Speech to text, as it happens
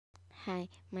Hi,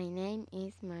 my name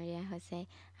is Maria Jose.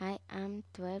 I am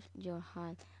 12 years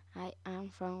old. I am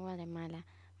from Guatemala.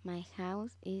 My house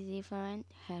is different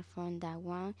here from the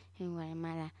one in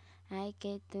Guatemala. I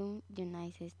came to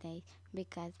United States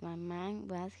because my mom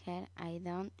was here. I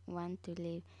don't want to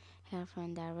live here for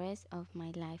the rest of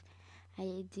my life.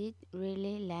 I did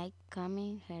really like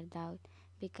coming here though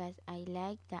because I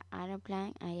like the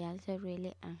aeroplane. I also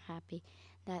really am happy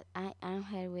that I am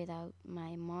here without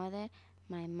my mother,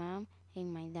 my mom,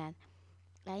 and my dad.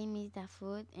 I miss the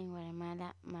food in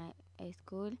Guatemala, my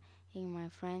school, and my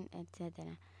friends,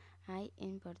 etc. I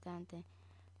important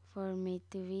for me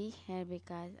to be here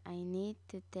because I need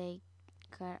to take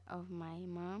care of my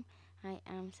mom. I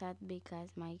am sad because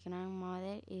my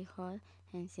grandmother is old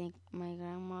and sick. My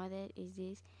grandmother is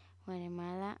in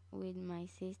Guatemala with my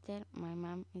sister. My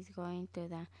mom is going to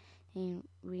the in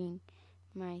ring.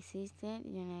 My sister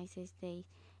United States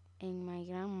and my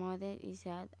grandmother is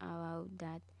sad about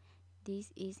that.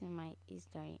 This is my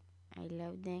story. I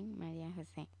love them, Maria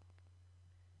Jose.